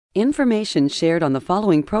Information shared on the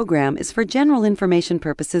following program is for general information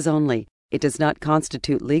purposes only. It does not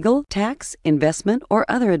constitute legal, tax, investment, or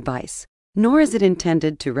other advice, nor is it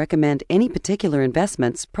intended to recommend any particular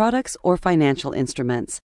investments, products, or financial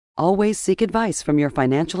instruments. Always seek advice from your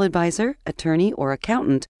financial advisor, attorney, or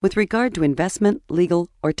accountant with regard to investment, legal,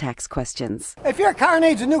 or tax questions. If your car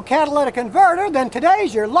needs a new catalytic converter, then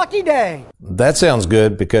today's your lucky day. That sounds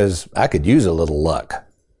good because I could use a little luck.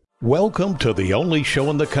 Welcome to the only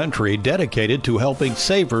show in the country dedicated to helping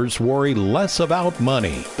savers worry less about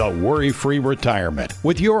money, The Worry-Free Retirement,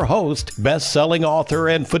 with your host, best-selling author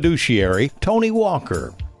and fiduciary, Tony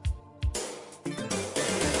Walker.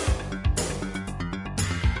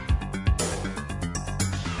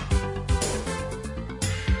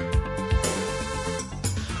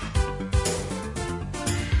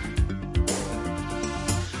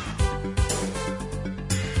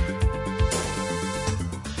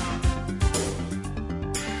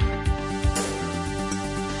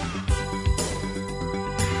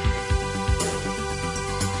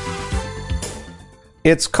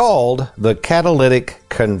 It's called the catalytic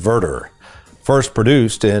converter. First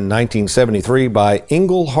produced in 1973 by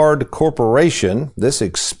Engelhard Corporation, this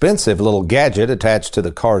expensive little gadget attached to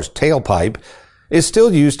the car's tailpipe is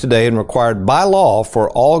still used today and required by law for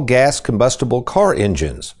all gas combustible car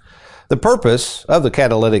engines. The purpose of the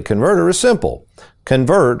catalytic converter is simple.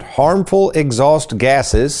 Convert harmful exhaust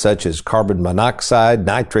gases such as carbon monoxide,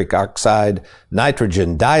 nitric oxide,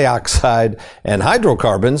 nitrogen dioxide, and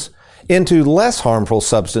hydrocarbons into less harmful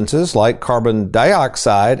substances like carbon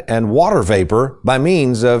dioxide and water vapor by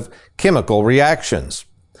means of chemical reactions.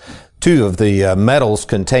 Two of the metals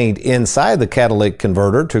contained inside the catalytic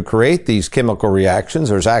converter to create these chemical reactions,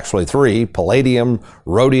 there's actually three, palladium,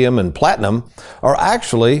 rhodium, and platinum, are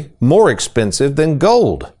actually more expensive than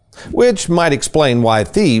gold, which might explain why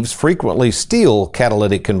thieves frequently steal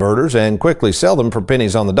catalytic converters and quickly sell them for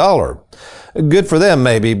pennies on the dollar. Good for them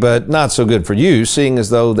maybe, but not so good for you, seeing as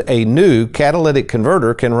though a new catalytic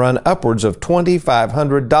converter can run upwards of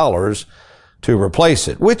 $2,500 to replace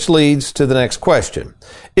it, which leads to the next question.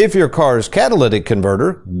 If your car's catalytic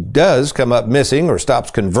converter does come up missing or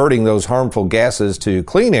stops converting those harmful gases to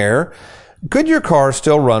clean air, could your car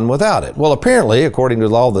still run without it? Well, apparently, according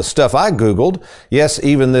to all the stuff I Googled, yes,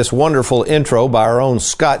 even this wonderful intro by our own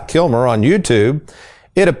Scott Kilmer on YouTube,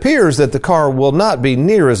 it appears that the car will not be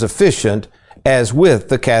near as efficient as with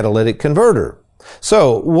the catalytic converter.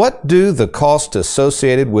 So, what do the costs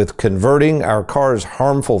associated with converting our car's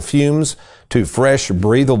harmful fumes to fresh,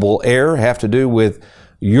 breathable air have to do with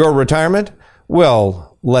your retirement?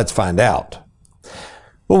 Well, let's find out.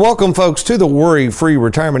 Well, welcome, folks, to the Worry-Free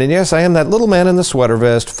Retirement. And yes, I am that little man in the sweater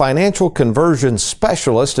vest, financial conversion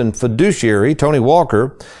specialist and fiduciary, Tony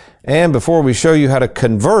Walker. And before we show you how to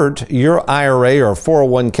convert your IRA or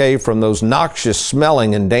 401k from those noxious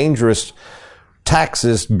smelling and dangerous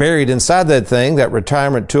taxes buried inside that thing, that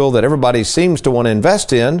retirement tool that everybody seems to want to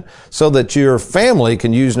invest in so that your family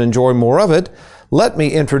can use and enjoy more of it, let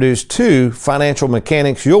me introduce two financial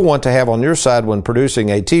mechanics you'll want to have on your side when producing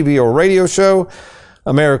a TV or radio show.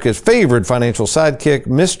 America's favorite financial sidekick,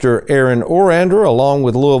 Mr. Aaron Orander, along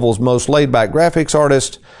with Louisville's most laid-back graphics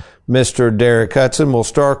artist, Mr. Derek Hudson. We'll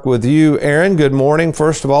start with you, Aaron. Good morning,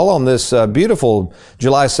 first of all, on this beautiful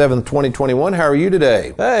July 7th, 2021. How are you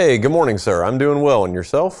today? Hey, good morning, sir. I'm doing well. And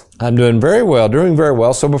yourself? I'm doing very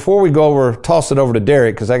well. So before we go over, toss it over to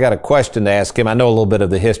Derek, because I got a question to ask him. I know a little bit of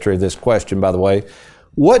the history of this question, by the way.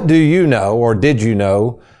 What do you know, or did you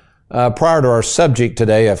know, prior to our subject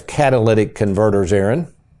today of catalytic converters,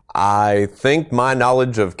 Aaron? I think my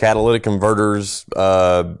knowledge of catalytic converters,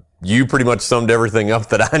 you pretty much summed everything up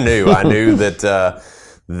that I knew. I knew that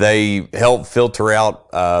they help filter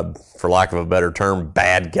out, for lack of a better term,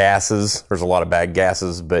 bad gases. There's a lot of bad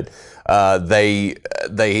gases, but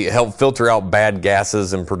they help filter out bad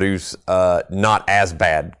gases and produce not as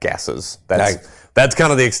bad gases. That's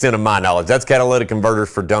kind of the extent of my knowledge. That's catalytic converters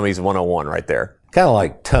for dummies 101 right there. Kind of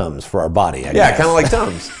like Tums for our body, I guess. Yeah, kind of like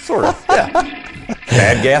Tums, sort of. Yeah.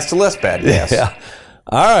 Bad gas to less bad gas. Yeah.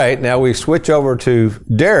 All right, now we switch over to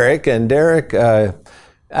Derek. And Derek, how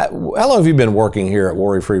long have you been working here at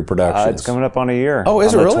Worry-Free Productions? It's coming up on a year. Oh,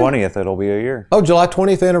 is it really? On the 20th, it'll be a year. Oh, July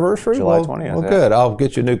 20th anniversary? July 20th, Well, good. I'll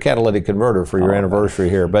get you a new catalytic converter for your anniversary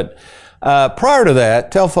here. But prior to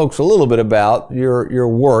that, tell folks a little bit about your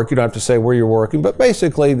work. You don't have to say where you're working, but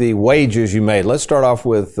basically the wages you made. Let's start off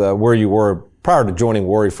with where you were prior to joining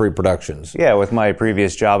Worry-Free Productions. Yeah, with my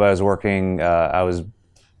previous job, I was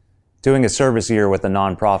doing a service year with a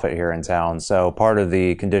nonprofit here in town. So part of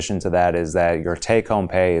the condition to that is that your take-home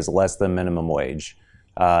pay is less than minimum wage.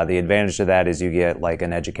 The advantage to that is you get like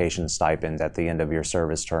an education stipend at the end of your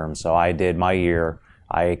service term. So I did my year.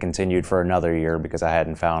 I continued for another year because I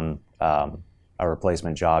hadn't found a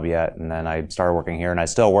replacement job yet. And then I started working here, and I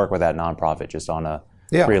still work with that nonprofit just on a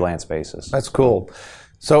freelance basis. That's cool.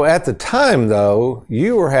 So at the time, though,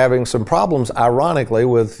 you were having some problems, ironically,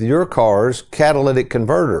 with your car's catalytic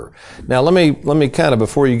converter. Now, let me kind of,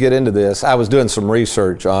 before you get into this, I was doing some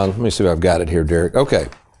research on, let me see if I've got it here, Derek. Okay.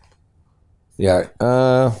 Yeah,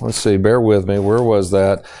 let's see, bear with me. Where was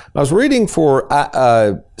that? I was reading for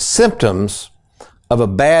symptoms of a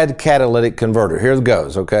bad catalytic converter. Here it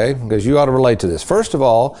goes, okay? Because you ought to relate to this. First of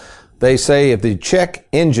all, they say if the check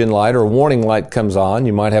engine light or warning light comes on,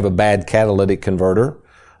 you might have a bad catalytic converter.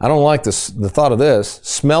 I don't like the thought of this.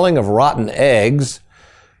 Smelling of rotten eggs.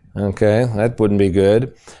 Okay, that wouldn't be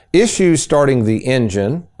good. Issues starting the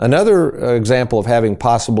engine. Another example of having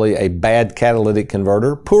possibly a bad catalytic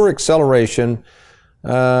converter. Poor acceleration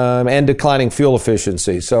and declining fuel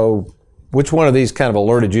efficiency. So which one of these kind of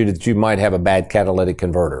alerted you that you might have a bad catalytic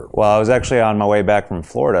converter? Well, I was actually on my way back from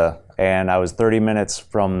Florida, and I was 30 minutes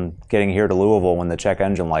from getting here to Louisville when the check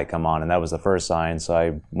engine light come on, and that was the first sign. So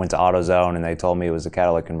I went to AutoZone, and they told me it was a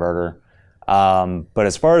catalytic converter. But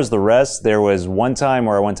as far as the rest, there was one time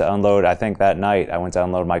where I went to unload. I think that night I went to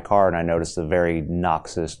unload my car, and I noticed a very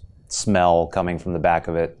noxious smell coming from the back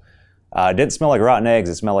of it. It didn't smell like rotten eggs.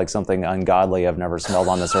 It smelled like something ungodly I've never smelled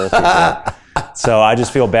on this earth before. So I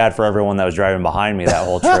just feel bad for everyone that was driving behind me that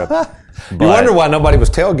whole trip. You wonder why nobody was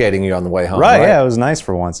tailgating you on the way home, right? Yeah, it was nice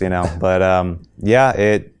for once, But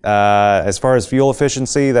as far as fuel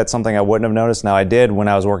efficiency, that's something I wouldn't have noticed. Now I did when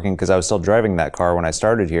I was working, because I was still driving that car when I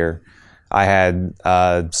started here. I had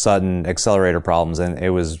sudden accelerator problems, and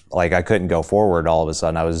it was like I couldn't go forward all of a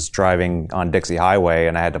sudden. I was driving on Dixie Highway,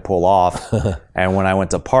 and I had to pull off. And when I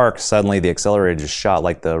went to park, suddenly the accelerator just shot,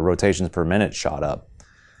 like the rotations per minute shot up.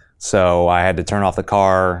 So I had to turn off the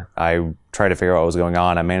car. I tried to figure out what was going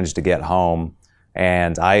on. I managed to get home,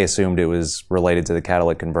 and I assumed it was related to the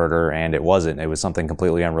catalytic converter, and it wasn't. It was something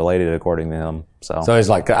completely unrelated, according to him. So he's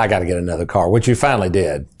like, I got to get another car, which you finally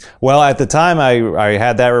did. Well, at the time, I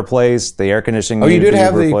had that replaced. The air conditioning. Oh, you did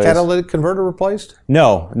have the catalytic converter replaced?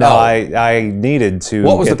 No. Oh. I needed to.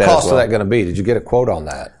 What was the cost of that going to be? Did you get a quote on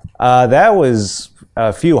that? That was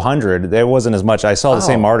a few hundred. There wasn't as much. I saw the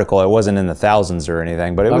same article. It wasn't in the thousands or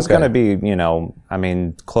anything, but it was going to be,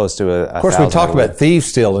 close to a Of course, we talked about thieves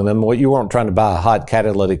stealing them. You weren't trying to buy a hot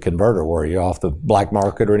catalytic converter, were you, off the black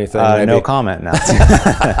market or anything? No comment. No.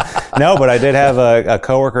 No, but I did have a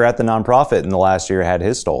coworker at the nonprofit in the last year had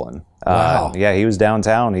his stolen. Wow. Yeah, he was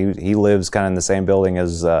downtown. He lives kind of in the same building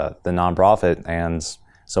as the nonprofit, and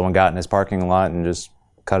someone got in his parking lot and just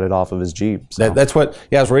cut it off of his Jeep. So. That's what.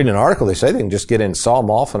 Yeah, I was reading an article. They say they can just get in and saw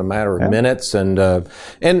them off in a matter of minutes. And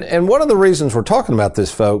one of the reasons we're talking about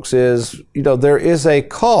this, folks, is there is a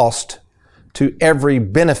cost to every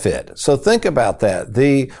benefit. So think about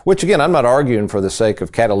that. Which again, I'm not arguing for the sake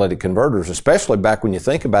of catalytic converters, especially back when you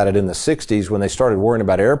think about it in the 60s when they started worrying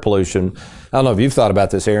about air pollution. I don't know if you've thought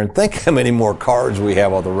about this, Aaron. Think how many more cars we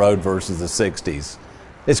have on the road versus the 60s.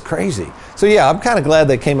 It's crazy. So yeah, I'm kind of glad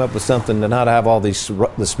they came up with something to not have all the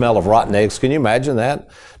smell of rotten eggs. Can you imagine that?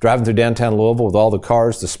 Driving through downtown Louisville with all the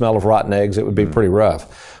cars, the smell of rotten eggs, it would be pretty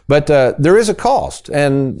rough. But there is a cost.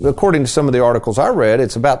 And according to some of the articles I read,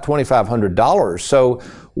 it's about $2,500. So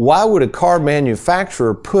why would a car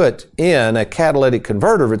manufacturer put in a catalytic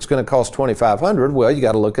converter if it's going to cost $2,500? Well, you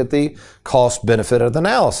got to look at the cost benefit of the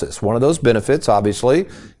analysis. One of those benefits, obviously,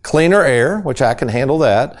 cleaner air, which I can handle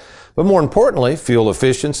that. But more importantly, fuel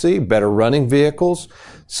efficiency, better running vehicles.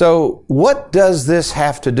 So what does this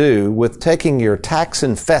have to do with taking your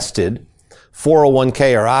tax-infested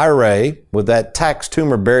 401k or IRA with that tax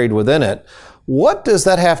tumor buried within it? What does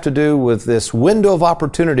that have to do with this window of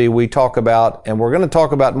opportunity we talk about, and we're going to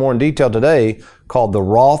talk about more in detail today, called the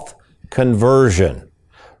Roth conversion?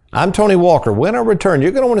 I'm Tony Walker. When I return,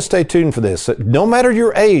 you're going to want to stay tuned for this. No matter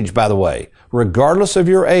your age, by the way, regardless of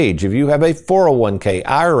your age, if you have a 401k,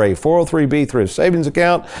 IRA, 403b thrift savings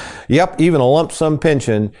account, even a lump sum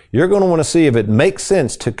pension, you're going to want to see if it makes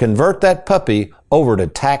sense to convert that puppy over to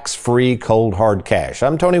tax-free cold hard cash.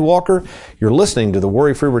 I'm Tony Walker. You're listening to The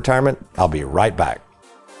Worry-Free Retirement. I'll be right back.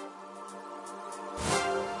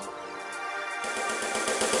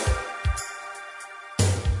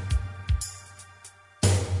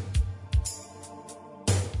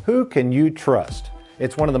 Who can you trust?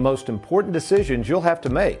 It's one of the most important decisions you'll have to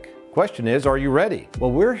make. Question is, are you ready?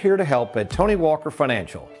 Well, we're here to help at Tony Walker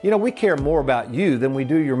Financial. You know, we care more about you than we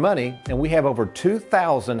do your money, and we have over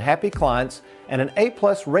 2,000 happy clients and an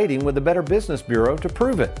A-plus rating with the Better Business Bureau to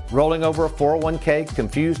prove it. Rolling over a 401k,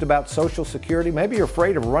 confused about Social Security, maybe you're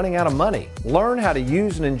afraid of running out of money. Learn how to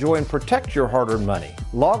use and enjoy and protect your hard-earned money.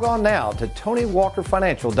 Log on now to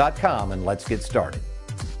TonyWalkerFinancial.com and let's get started.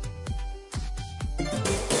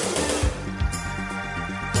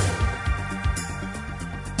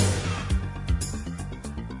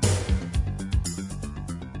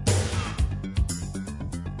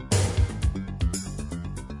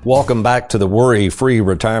 Welcome back to the Worry-Free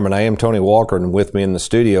Retirement. I am Tony Walker, and with me in the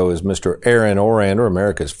studio is Mr. Aaron Orander,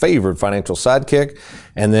 America's favorite financial sidekick,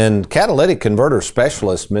 and then catalytic converter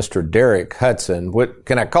specialist, Mr. Derek Hudson.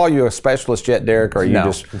 Can I call you a specialist yet, Derek, or are you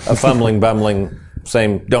just a fumbling, bumbling,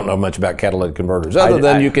 don't know much about catalytic converters, other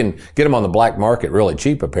than you can get them on the black market really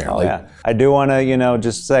cheap, apparently. Oh, yeah. I do want to,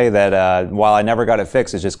 just say that while I never got it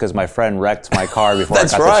fixed, it's just because my friend wrecked my car before I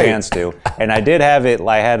got the chance to. And I did have it,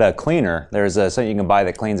 I had a cleaner. There's something you can buy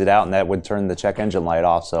that cleans it out, and that would turn the check engine light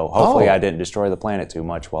off. So hopefully I didn't destroy the planet too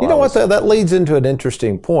much while that leads into an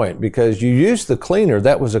interesting point, because you used the cleaner.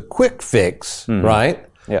 That was a quick fix, right?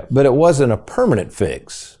 Yeah. But it wasn't a permanent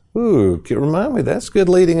fix. Ooh, can you remind me? That's good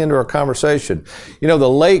leading into our conversation. You know, the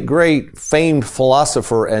late, great, famed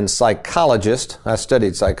philosopher and psychologist, I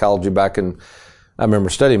studied psychology I remember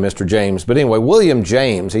studying Mr. James. But anyway, William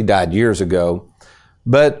James, he died years ago.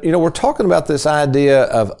 But, we're talking about this idea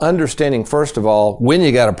of understanding, first of all, when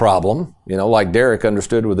you got a problem, like Derek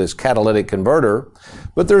understood with his catalytic converter.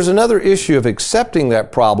 But there's another issue of accepting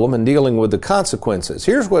that problem and dealing with the consequences.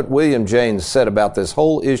 Here's what William James said about this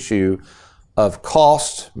whole issue of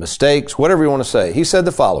cost, mistakes, whatever you want to say. He said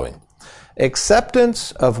the following: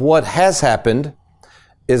 acceptance of what has happened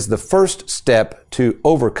is the first step to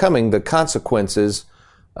overcoming the consequences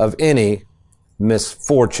of any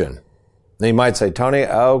misfortune. And you might say, Tony,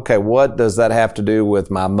 okay, what does that have to do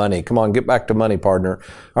with my money? Come on, get back to money, partner.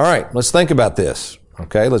 All right, let's think about this.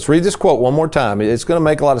 Okay, let's read this quote one more time. It's going to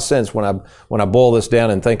make a lot of sense when I boil this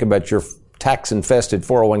down and think about your tax-infested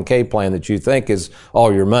 401k plan that you think is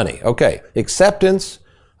all your money. Okay, acceptance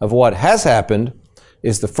of what has happened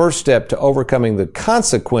is the first step to overcoming the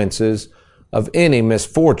consequences of any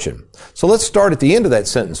misfortune. So let's start at the end of that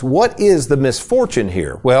sentence. What is the misfortune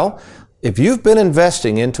here? Well, if you've been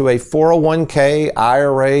investing into a 401k,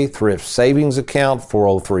 IRA, thrift savings account,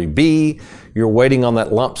 403b, you're waiting on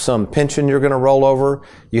that lump sum pension you're going to roll over,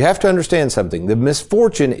 you have to understand something. The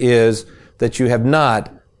misfortune is that you have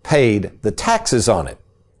not paid the taxes on it.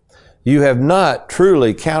 You have not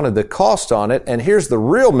truly counted the cost on it. And here's the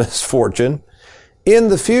real misfortune in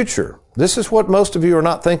the future. This is what most of you are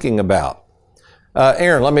not thinking about.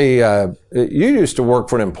 Aaron, you used to work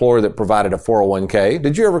for an employer that provided a 401k.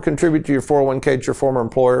 Did you ever contribute to your 401k at your former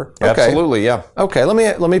employer? Okay. Absolutely, yeah. Okay,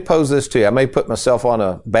 let me pose this to you. I may put myself on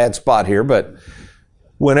a bad spot here, but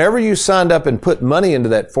whenever you signed up and put money into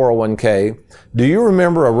that 401k, do you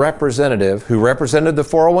remember a representative who represented the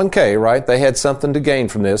 401k, right? They had something to gain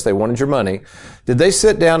from this. They wanted your money. Did they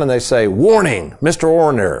sit down and they say, warning, Mr.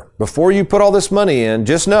 Orner, before you put all this money in,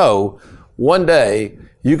 just know one day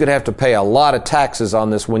you could have to pay a lot of taxes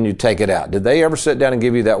on this when you take it out. Did they ever sit down and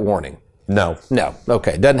give you that warning? No. No.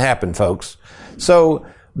 Okay. Doesn't happen, folks. So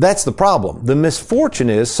that's the problem. The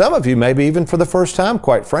misfortune is some of you, maybe even for the first time,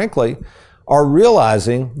 quite frankly, are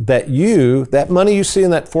realizing that that money you see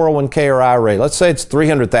in that 401k or IRA, let's say it's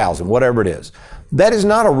 $300,000, whatever it is, that is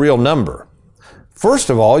not a real number.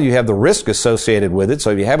 First of all, you have the risk associated with it.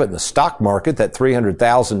 So if you have it in the stock market, that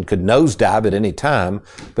 $300,000 could nosedive at any time.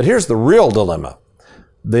 But here's the real dilemma.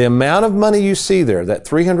 The amount of money you see there, that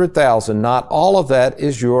 $300,000, not all of that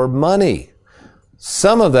is your money.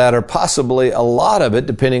 Some of that, or possibly a lot of it,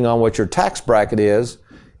 depending on what your tax bracket is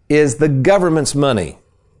the government's money.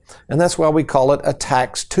 And that's why we call it a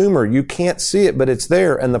tax tumor. You can't see it, but it's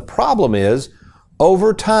there. And the problem is,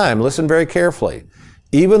 over time, listen very carefully,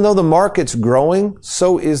 even though the market's growing,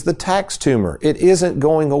 so is the tax tumor. It isn't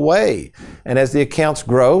going away. And as the accounts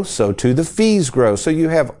grow, so too the fees grow. So you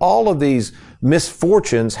have all of these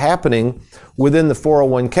misfortunes happening within the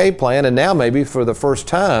 401k plan. And now maybe for the first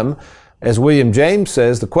time, as William James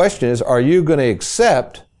says, the question is, are you going to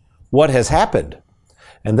accept what has happened?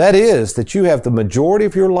 And that is that you have the majority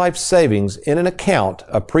of your life savings in an account,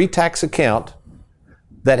 a pre-tax account,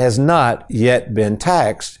 that has not yet been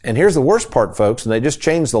taxed. And here's the worst part, folks, and they just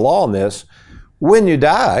changed the law on this. When you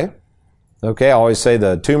die, okay, I always say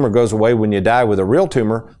the tumor goes away when you die with a real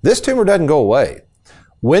tumor. This tumor doesn't go away.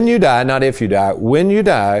 When you die, not if you die, when you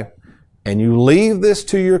die, and you leave this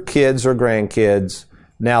to your kids or grandkids,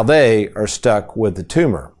 now they are stuck with the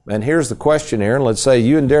tumor. And here's the question, Aaron. Let's say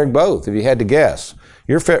you and Derek both, if you had to guess.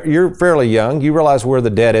 You're fairly young. You realize where the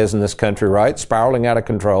debt is in this country, right? Spiraling out of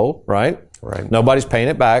control, right? Right. Nobody's paying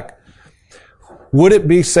it back. Would it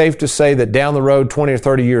be safe to say that down the road, 20 or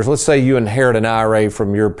 30 years, let's say you inherit an IRA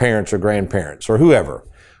from your parents or grandparents or whoever,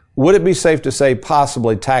 would it be safe to say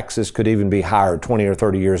possibly taxes could even be higher 20 or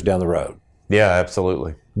 30 years down the road? Yeah,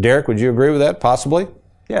 absolutely. Derek, would you agree with that? Possibly?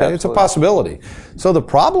 Yeah, okay, it's a possibility. So the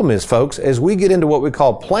problem is, folks, as we get into what we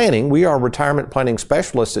call planning, we are retirement planning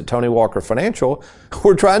specialists at Tony Walker Financial.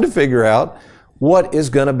 We're trying to figure out what is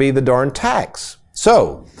going to be the darn tax.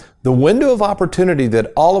 So the window of opportunity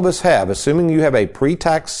that all of us have, assuming you have a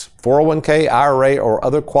pre-tax 401k, IRA, or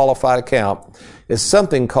other qualified account, is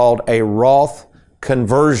something called a Roth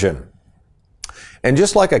conversion. And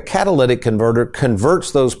just like a catalytic converter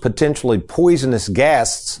converts those potentially poisonous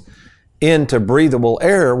gases into breathable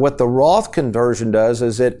air, what the Roth conversion does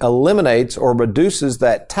is it eliminates or reduces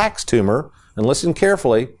that tax tumor, and listen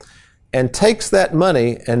carefully, and takes that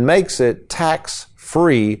money and makes it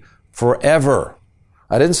tax-free forever.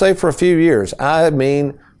 I didn't say for a few years. I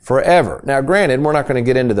mean forever. Now, granted, we're not going to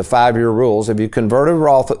get into the 5-year rules. If you convert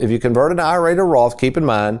an IRA to Roth, keep in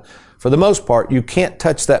mind, for the most part, you can't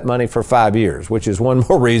touch that money for 5 years, which is one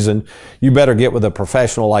more reason you better get with a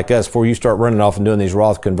professional like us before you start running off and doing these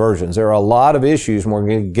Roth conversions. There are a lot of issues, and we're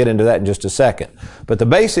going to get into that in just a second. But the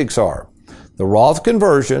basics are the Roth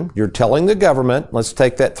conversion. You're telling the government, let's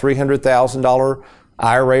take that $300,000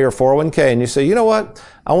 IRA or 401k, and you say, you know what?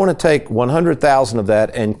 I want to take 100,000 of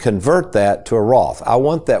that and convert that to a Roth. I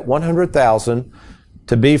want that 100,000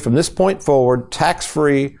 to be from this point forward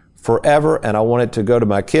tax-free forever, and I want it to go to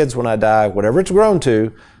my kids when I die, whatever it's grown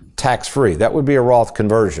to, tax-free. That would be a Roth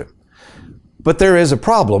conversion. But there is a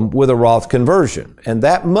problem with a Roth conversion, and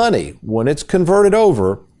that money, when it's converted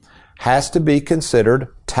over, has to be considered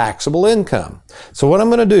taxable income. So what I'm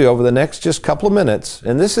going to do over the next just couple of minutes,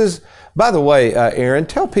 and this is, by the way, Aaron,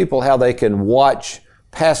 tell people how they can watch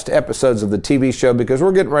past episodes of the TV show, because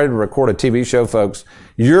we're getting ready to record a TV show, folks.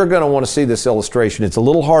 You're going to want to see this illustration. It's a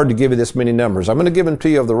little hard to give you this many numbers. I'm going to give them to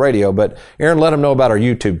you over the radio, but Aaron, let them know about our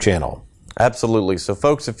YouTube channel. Absolutely. So,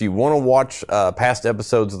 folks, if you want to watch past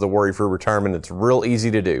episodes of The Worry Free Retirement, it's real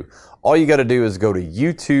easy to do. All you got to do is go to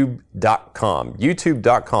youtube.com,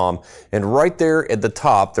 and right there at the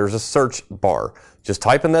top, there's a search bar. Just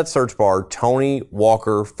type in that search bar, Tony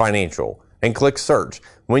Walker Financial, and click search.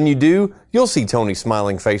 When you do, you'll see Tony's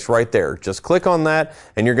smiling face right there. Just click on that,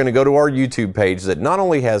 and you're going to go to our YouTube page that not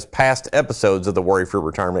only has past episodes of The Worry Free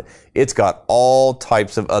Retirement, it's got all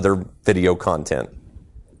types of other video content.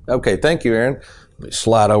 Okay, thank you, Aaron. Let me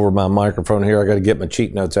slide over my microphone here. I got to get my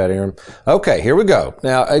cheat notes out, Aaron. Okay, here we go.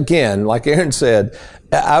 Now, again, like Aaron said,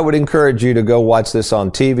 I would encourage you to go watch this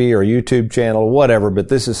on TV or YouTube channel, whatever, but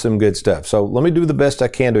this is some good stuff. So let me do the best I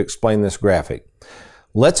can to explain this graphic.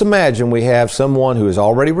 Let's imagine we have someone who is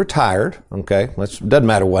already retired, okay? Doesn't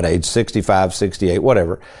matter what age, 65, 68,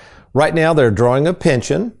 whatever. Right now, they're drawing a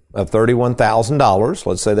pension of $31,000.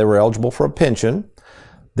 Let's say they were eligible for a pension.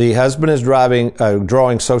 The husband is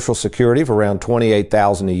drawing Social Security for around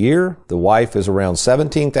 $28,000 a year. The wife is around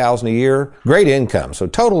 $17,000 a year. Great income. So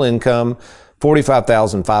total income,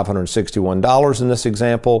 $45,561 in this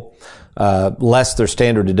example. Less their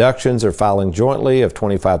standard deductions. They're filing jointly of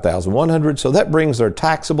 $25,100. So that brings their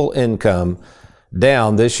taxable income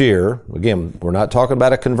down this year. Again, we're not talking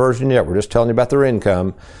about a conversion yet. We're just telling you about their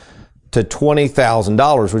income to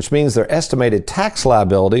 $20,000, which means their estimated tax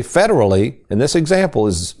liability federally in this example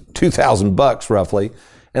is $2,000 roughly.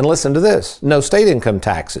 And listen to this, no state income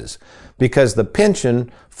taxes, because the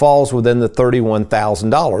pension falls within the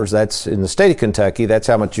 $31,000. That's in the state of Kentucky. That's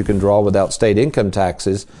how much you can draw without state income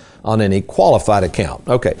taxes on any qualified account.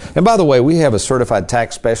 Okay. And by the way, we have a certified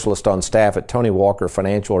tax specialist on staff at Tony Walker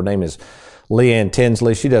Financial. Her name is Leanne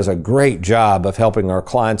Tinsley. She does a great job of helping our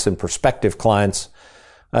clients and prospective clients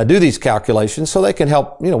do these calculations so they can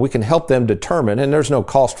help, we can help them determine, and there's no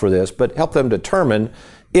cost for this, but help them determine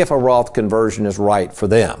if a Roth conversion is right for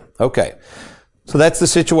them. Okay. So that's the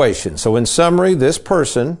situation. So in summary, this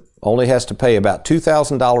person only has to pay about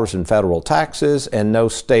 $2,000 in federal taxes and no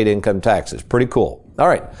state income taxes. Pretty cool. All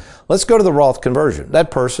right. Let's go to the Roth conversion.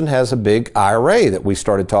 That person has a big IRA that we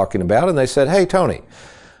started talking about, and they said, hey, Tony,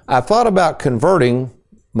 I thought about converting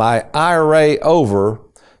my IRA over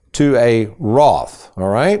to a Roth, all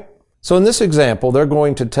right? So in this example, they're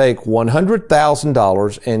going to take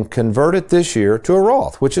 $100,000 and convert it this year to a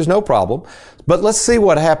Roth, which is no problem. But let's see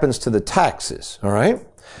what happens to the taxes, all right?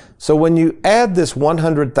 So when you add this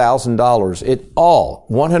 $100,000,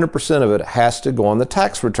 100% of it has to go on the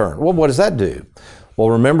tax return. Well, what does that do? Well,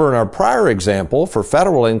 remember in our prior example, for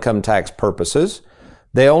federal income tax purposes,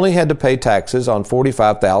 they only had to pay taxes on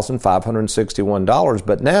 $45,561.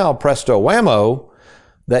 But now, presto whammo,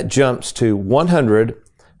 that jumps to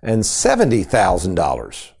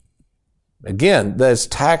 $170,000. Again, that's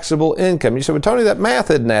taxable income. You say, well, Tony, that math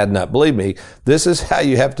isn't adding up. Believe me, this is how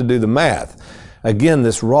you have to do the math. Again,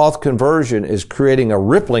 this Roth conversion is creating a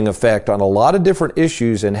rippling effect on a lot of different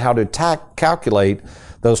issues and how to calculate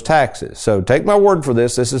those taxes. So take my word for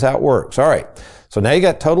this. This is how it works. All right. So now you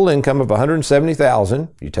got total income of $170,000.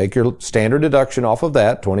 You take your standard deduction off of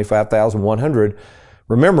that, $25,100.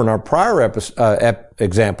 Remember, in our prior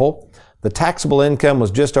example, the taxable income was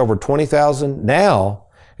just over $20,000. Now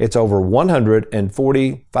it's over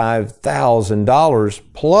 $145,000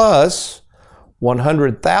 plus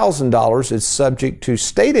 $100,000 is subject to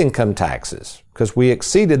state income taxes because we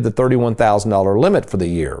exceeded the $31,000 limit for the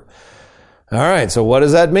year. All right, so what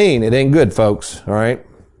does that mean? It ain't good, folks, all right?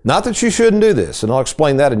 Not that you shouldn't do this, and I'll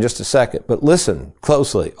explain that in just a second, but listen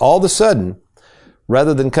closely. All of a sudden,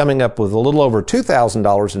 rather than coming up with a little over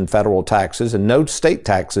 $2,000 in federal taxes and no state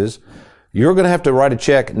taxes, you're going to have to write a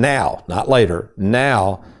check now, not later,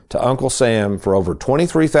 now to Uncle Sam for over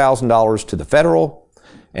 $23,000 to the federal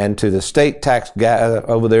and to the state tax guy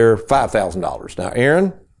over there, $5,000. Now,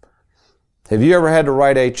 Aaron, have you ever had to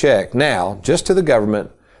write a check now just to the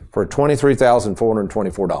government for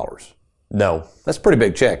 $23,424? No. That's a pretty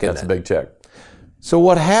big check, isn't it? That's a big check. So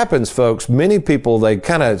what happens, folks, many people, they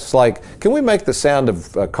kind of, it's like, can we make the sound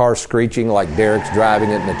of a car screeching like Derek's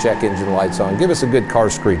driving it and the check engine light's on? Give us a good car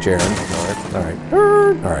screech, Aaron.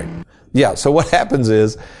 All right. Yeah, so what happens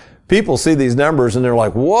is people see these numbers and they're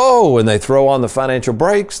like, whoa, and they throw on the financial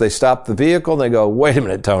brakes, they stop the vehicle, and they go, wait a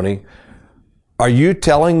minute, Tony, are you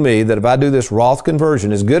telling me that if I do this Roth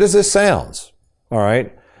conversion, as good as this sounds, all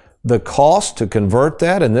right, the cost to convert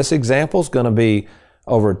that in this example is going to be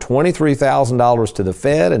over $23,000 to the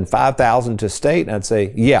Fed and $5,000 to state? And I'd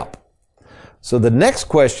say, yep. So the next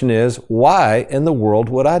question is, why in the world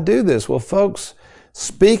would I do this? Well, folks,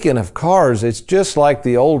 speaking of cars, it's just like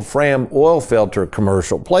the old Fram oil filter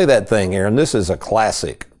commercial. Play that thing, Aaron. This is a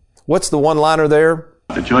classic. What's the one-liner there?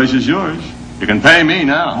 The choice is yours. You can pay me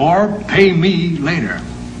now. Or pay me later.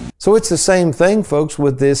 So it's the same thing, folks,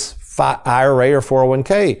 with this IRA or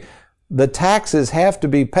 401k. The taxes have to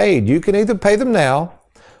be paid. You can either pay them now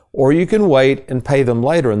or you can wait and pay them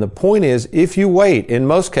later. And the point is, if you wait, in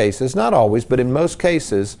most cases, not always, but in most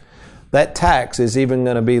cases, that tax is even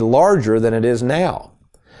going to be larger than it is now.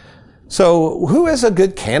 So who is a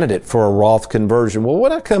good candidate for a Roth conversion? Well,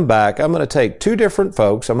 when I come back, I'm going to take two different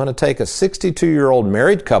folks. I'm going to take a 62-year-old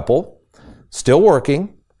married couple, still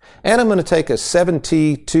working, and I'm going to take a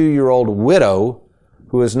 72-year-old widow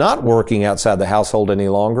who is not working outside the household any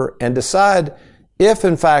longer and decide if,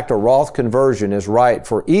 in fact, a Roth conversion is right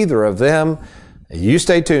for either of them. You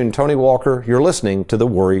stay tuned. Tony Walker, you're listening to The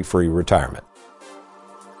Worry-Free Retirement.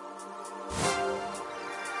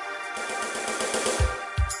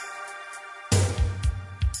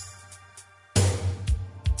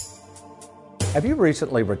 Have you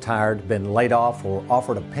recently retired, been laid off, or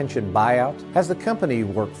offered a pension buyout? Has the company you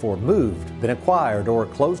work for moved, been acquired, or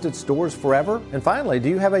closed its doors forever? And finally, do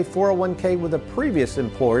you have a 401k with a previous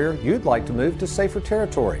employer you'd like to move to safer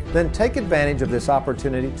territory? Then take advantage of this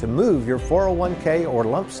opportunity to move your 401k or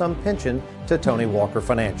lump sum pension to Tony Walker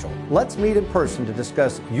Financial. Let's meet in person to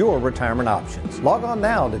discuss your retirement options. Log on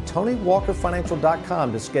now to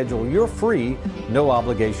TonyWalkerFinancial.com to schedule your free, no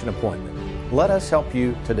obligation appointment. Let us help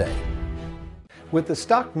you today. With the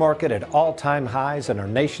stock market at all-time highs and our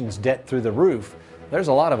nation's debt through the roof, there's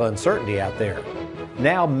a lot of uncertainty out there.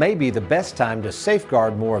 Now may be the best time to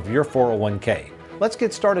safeguard more of your 401k. Let's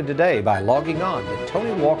get started today by logging on to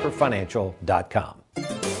TonyWalkerFinancial.com.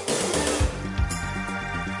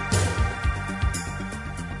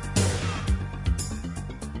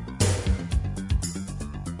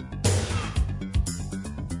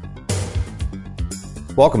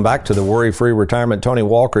 Welcome back to the Worry-Free Retirement. Tony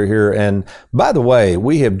Walker here. And by the way,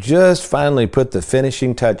 we have just finally put the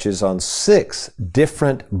finishing touches on 6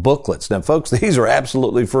 different booklets. Now, folks, these are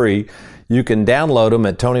absolutely free. You can download them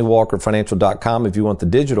at TonyWalkerFinancial.com if you want the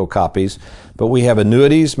digital copies. But we have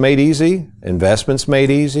annuities made easy, investments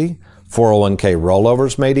made easy, 401k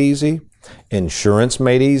rollovers made easy, insurance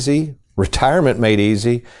made easy, retirement made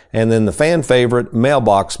easy, and then the fan favorite,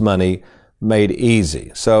 mailbox money made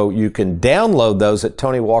easy. So you can download those at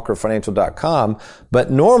TonyWalkerFinancial.com. But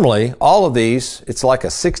normally, all of these, it's like a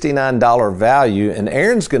 $69 value. And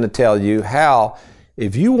Aaron's going to tell you how,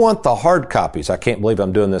 if you want the hard copies, I can't believe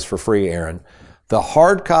I'm doing this for free, Aaron, The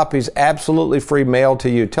hard copies absolutely free mailed to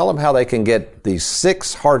you. Tell them how they can get these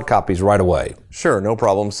 6 hard copies right away. Sure, no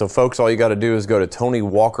problem. So folks, all you got to do is go to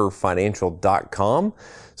TonyWalkerFinancial.com.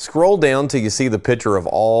 Scroll down till you see the picture of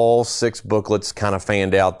all 6 booklets kind of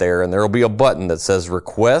fanned out there, and there will be a button that says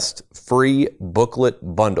Request Free Booklet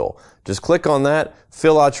Bundle. Just click on that,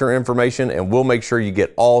 fill out your information, and we'll make sure you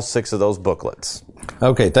get all 6 of those booklets.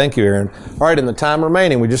 Okay, thank you, Aaron. All right, in the time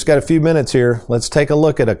remaining, we just got a few minutes here. Let's take a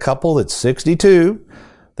look at a couple that's 62.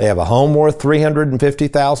 They have a home worth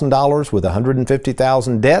 $350,000 with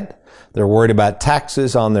 $150,000 debt. They're worried about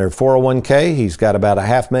taxes on their 401k. He's got about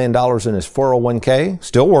 $500,000 in his 401k,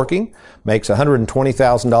 still working, makes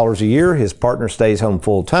 $120,000 a year. His partner stays home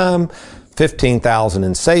full time, $15,000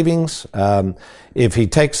 in savings. If he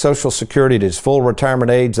takes Social Security to his full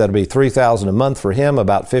retirement age, that'll be $3,000 a month for him,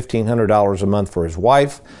 about $1,500 a month for his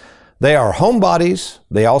wife. They are homebodies.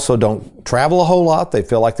 They also don't travel a whole lot. They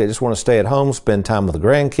feel like they just want to stay at home, spend time with the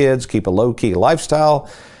grandkids, keep a low-key lifestyle.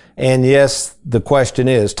 And yes, the question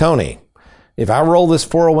is, Tony, if I roll this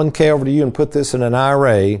 401k over to you and put this in an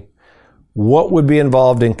IRA, what would be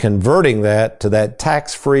involved in converting that to that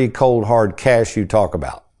tax-free cold hard cash you talk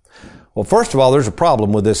about? Well, first of all, there's a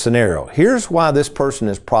problem with this scenario. Here's why this person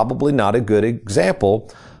is probably not a good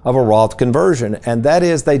example of a Roth conversion, and that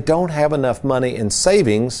is they don't have enough money in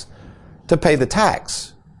savings to pay the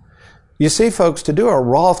tax. You see, folks, to do a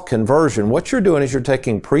Roth conversion, what you're doing is you're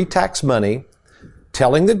taking pre-tax money,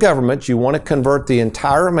 telling the government you want to convert the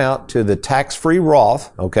entire amount to the tax-free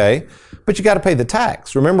Roth, okay? But you got to pay the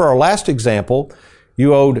tax. Remember our last example,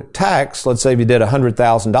 you owed tax, let's say if you did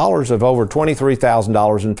 $100,000 of over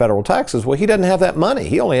 $23,000 in federal taxes. Well, he doesn't have that money.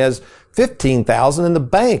 He only has $15,000 in the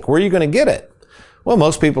bank. Where are you going to get it? Well,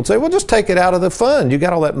 most people say, well, just take it out of the fund. You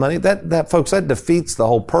got all that money. Folks, that defeats the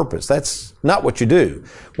whole purpose. That's not what you do.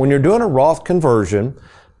 When you're doing a Roth conversion,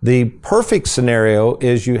 the perfect scenario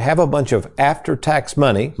is you have a bunch of after-tax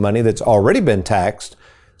money that's already been taxed,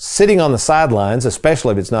 sitting on the sidelines,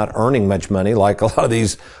 especially if it's not earning much money, like a lot of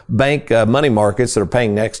these bank money markets that are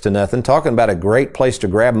paying next to nothing. Talking about a great place to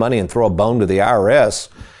grab money and throw a bone to the IRS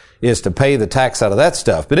is to pay the tax out of that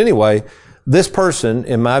stuff. But anyway, this person,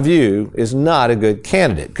 in my view, is not a good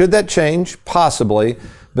candidate. Could that change? Possibly.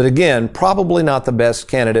 But again, probably not the best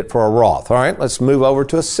candidate for a Roth. All right, let's move over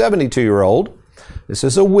to a 72-year-old. This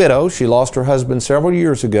is a widow. She lost her husband several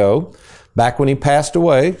years ago. Back when he passed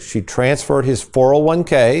away, she transferred his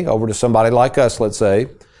 401k over to somebody like us, let's say,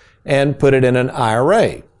 and put it in an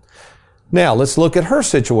IRA. Now, let's look at her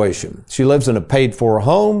situation. She lives in a paid-for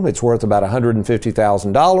home. It's worth about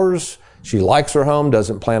 $150,000. She likes her home,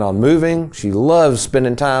 doesn't plan on moving. She loves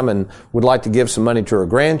spending time and would like to give some money to her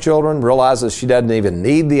grandchildren, realizes she doesn't even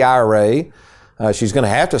need the IRA. She's going to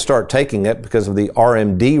have to start taking it because of the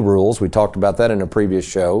RMD rules. We talked about that in a previous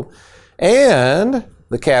show. And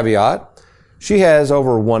the caveat, she has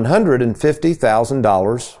over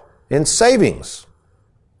 $150,000 in savings.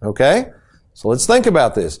 Okay? So let's think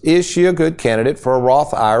about this. Is she a good candidate for a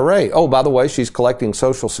Roth IRA? Oh, by the way, she's collecting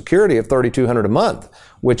Social Security of $3,200 a month,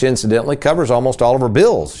 which incidentally covers almost all of her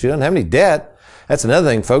bills. She doesn't have any debt. That's another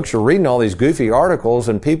thing, folks. You're reading all these goofy articles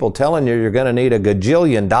and people telling you you're going to need a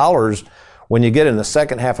gajillion dollars when you get in the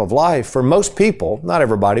second half of life. For most people, not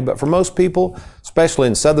everybody, but for most people, especially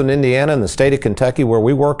in southern Indiana and the state of Kentucky where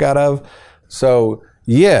we work out of. So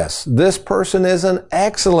yes, this person is an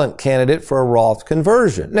excellent candidate for a Roth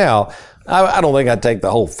conversion. Now, I don't think I'd take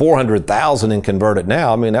the whole $400,000 and convert it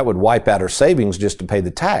now. I mean, that would wipe out her savings just to pay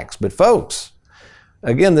the tax. But folks,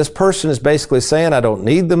 again, this person is basically saying, I don't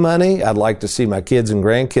need the money. I'd like to see my kids and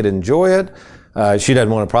grandkid enjoy it. She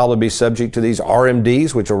doesn't want to probably be subject to these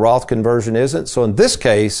RMDs, which a Roth conversion isn't. So in this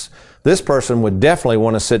case, this person would definitely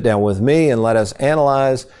want to sit down with me and let us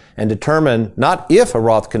analyze and determine not if a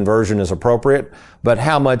Roth conversion is appropriate, but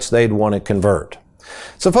how much they'd want to convert.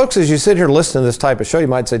 So folks, as you sit here listening to this type of show, you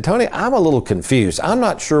might say, Tony, I'm a little confused. I'm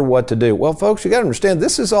not sure what to do. Well, folks, you got to understand,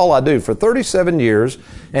 this is all I do for 37 years.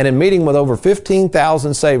 And in meeting with over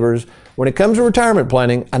 15,000 savers, when it comes to retirement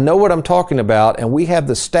planning, I know what I'm talking about. And we have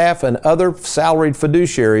the staff and other salaried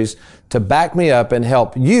fiduciaries to back me up and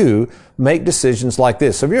help you make decisions like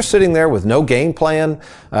this. So if you're sitting there with no game plan,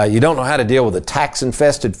 you don't know how to deal with a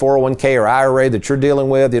tax-infested 401k or IRA that you're dealing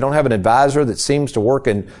with, you don't have an advisor that seems to work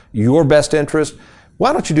in your best interest,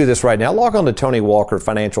 why don't you do this right now? Log on to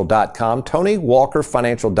TonyWalkerFinancial.com,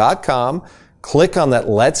 TonyWalkerFinancial.com. Click on that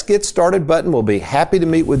Let's Get Started button. We'll be happy to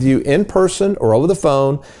meet with you in person or over the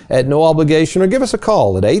phone at no obligation, or give us a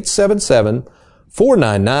call at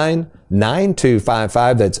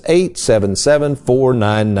 877-499-9255. That's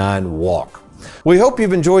 877-499-WALK. We hope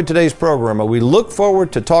you've enjoyed today's program. We look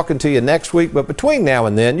forward to talking to you next week. But between now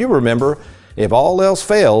and then, you remember, If all else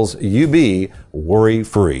fails, you be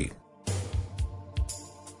worry-free.